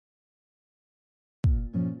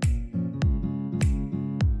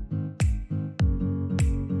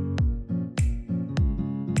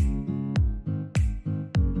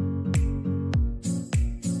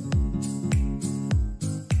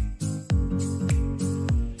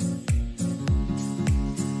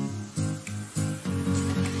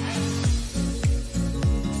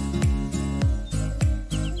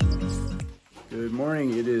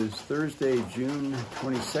morning. It is Thursday, June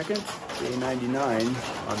 22nd, day 99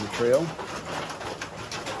 on the trail.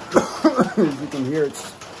 As you can hear,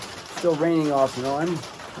 it's still raining off and on.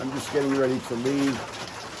 I'm just getting ready to leave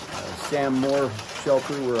Sam Moore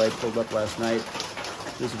shelter where I pulled up last night.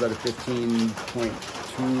 This is about a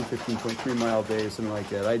 15.3 mile day, something like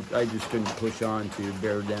that. I just couldn't push on to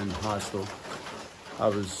Bear Den Hostel. I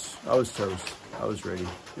was toast. I was ready.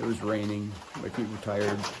 It was raining. My feet were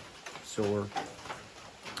tired, sore.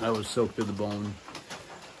 I was soaked to the bone.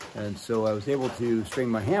 And so I was able to string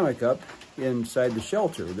my hammock up inside the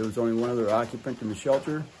shelter. There was only one other occupant in the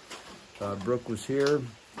shelter. Brooke was here,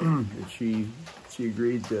 and she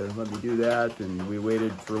agreed to let me do that, and we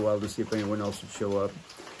waited for a while to see if anyone else would show up.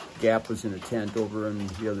 Gap was in a tent over on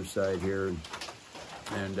the other side here,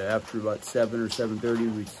 and after about 7 or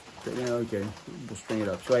 7:30, we said, yeah, okay, we'll string it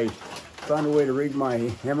up. So I found a way to rig my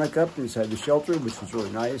hammock up inside the shelter, which was really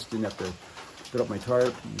nice. Didn't have to put up my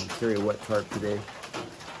tarp and carry a wet tarp today.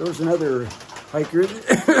 There was another hiker,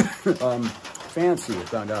 Fancy, I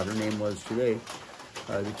found out her name was today.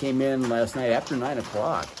 They came in last night after 9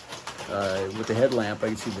 o'clock with the headlamp. I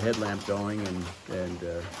could see the headlamp going, and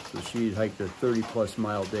so she hiked a 30-plus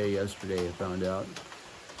mile day yesterday, I found out.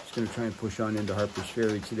 She's going to try and push on into Harper's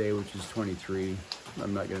Ferry today, which is 23.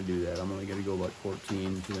 I'm not going to do that. I'm only going to go about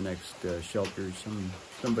 14 to the next shelter,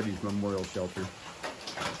 somebody's memorial shelter.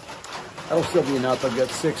 That'll still be enough. I've got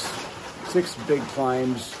six big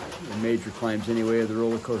climbs, major climbs anyway, the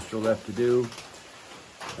roller coaster left to do.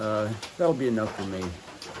 That'll be enough for me.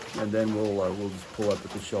 And then we'll just pull up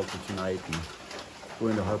at the shelter tonight and go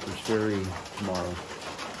into Harper's Ferry tomorrow.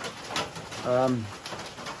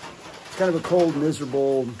 It's kind of a cold,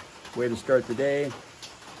 miserable way to start the day.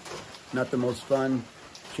 Not the most fun.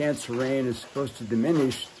 Chance of rain is supposed to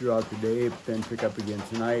diminish throughout the day, but then pick up again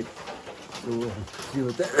tonight. So we'll see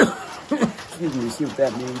what that excuse me, see what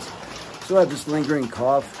that means. Still have this lingering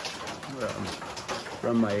cough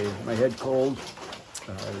from my head cold.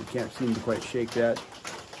 I can't seem to quite shake that.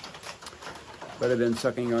 But I've been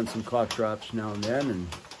sucking on some cough drops now and then,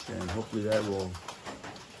 and hopefully that will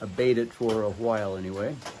abate it for a while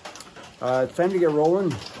anyway. It's time to get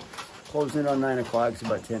rolling. Closing in on 9 o'clock. It's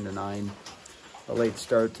about 10 to 9. A late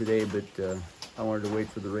start today, but I wanted to wait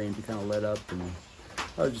for the rain to kind of let up, and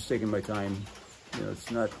I was just taking my time. You know,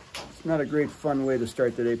 it's not a great fun way to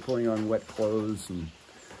start the day, pulling on wet clothes and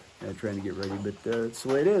trying to get ready, but it's the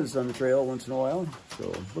way it is on the trail once in a while.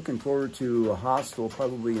 So looking forward to a hostel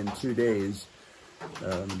probably in 2 days.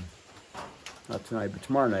 Not tonight, but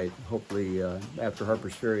tomorrow night. Hopefully after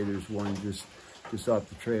Harper's Ferry, there's one just off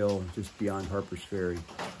the trail, just beyond Harper's Ferry.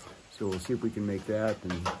 So we'll see if we can make that,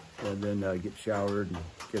 and then get showered and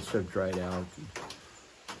get stuff dried out,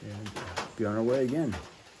 and be on our way again.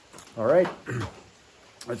 All right,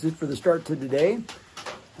 that's it for the start to today.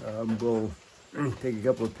 We'll take a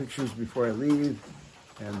couple of pictures before I leave,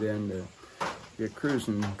 and then get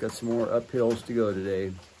cruising. Got some more uphills to go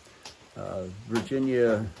today.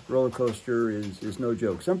 Virginia roller coaster is no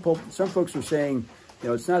joke. Some folks are saying, you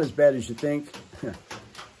know, it's not as bad as you think.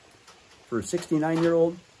 For a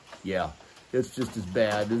 69-year-old, yeah, it's just as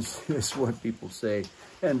bad as what people say.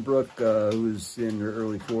 And Brooke, who's in her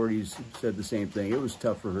early 40s, said the same thing. It was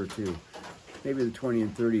tough for her too. Maybe the 20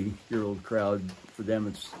 and 30-year-old crowd, for them,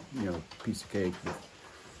 it's, you know, a piece of cake. But,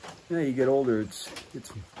 you know, you get older, it's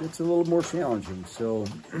a little more challenging. So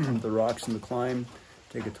the rocks and the climb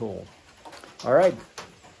take a toll. All right,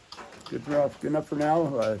 good enough for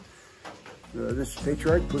now. This is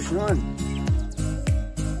Patriarch pushing on.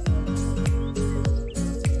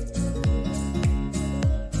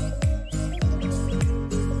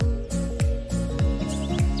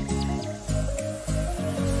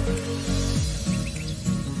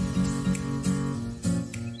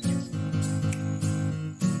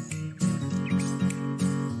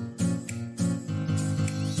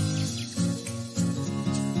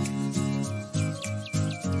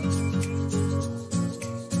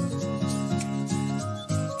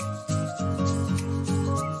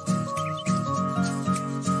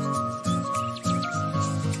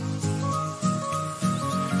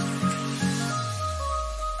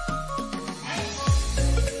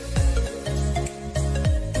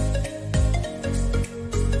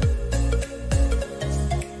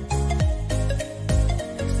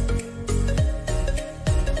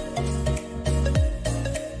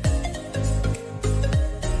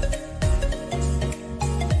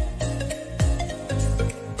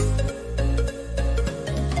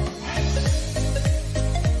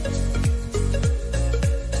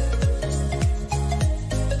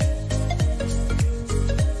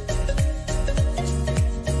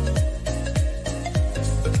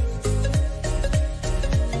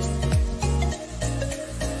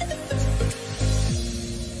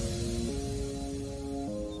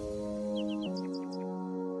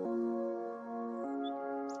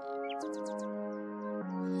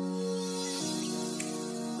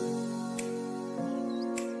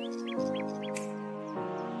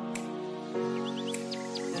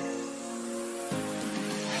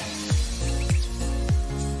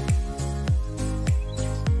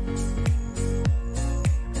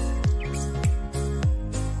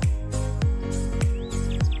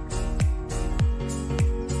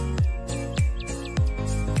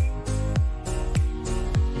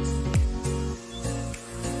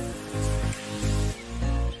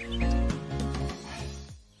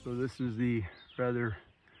 is the rather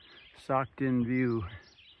socked-in view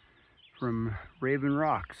from Raven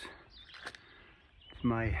Rocks. It's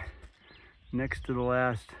my next to the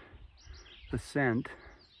last ascent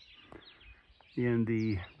in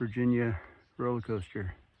the Virginia roller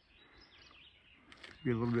coaster.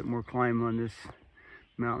 Get a little bit more climb on this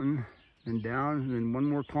mountain, then down, then one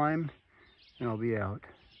more climb, and I'll be out.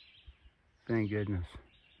 Thank goodness.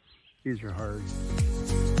 These are hard.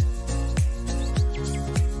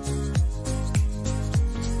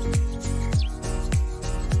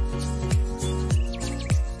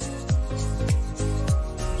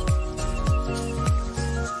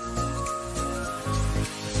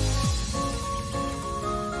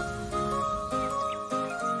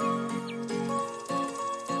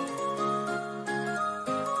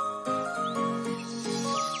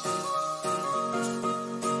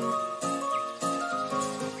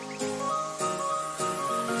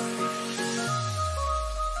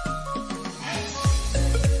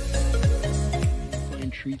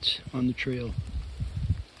 Treats on the trail.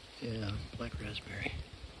 Yeah, black raspberry.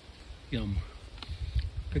 Yum.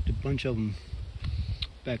 Picked a bunch of them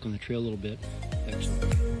back on the trail a little bit.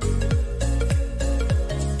 Excellent.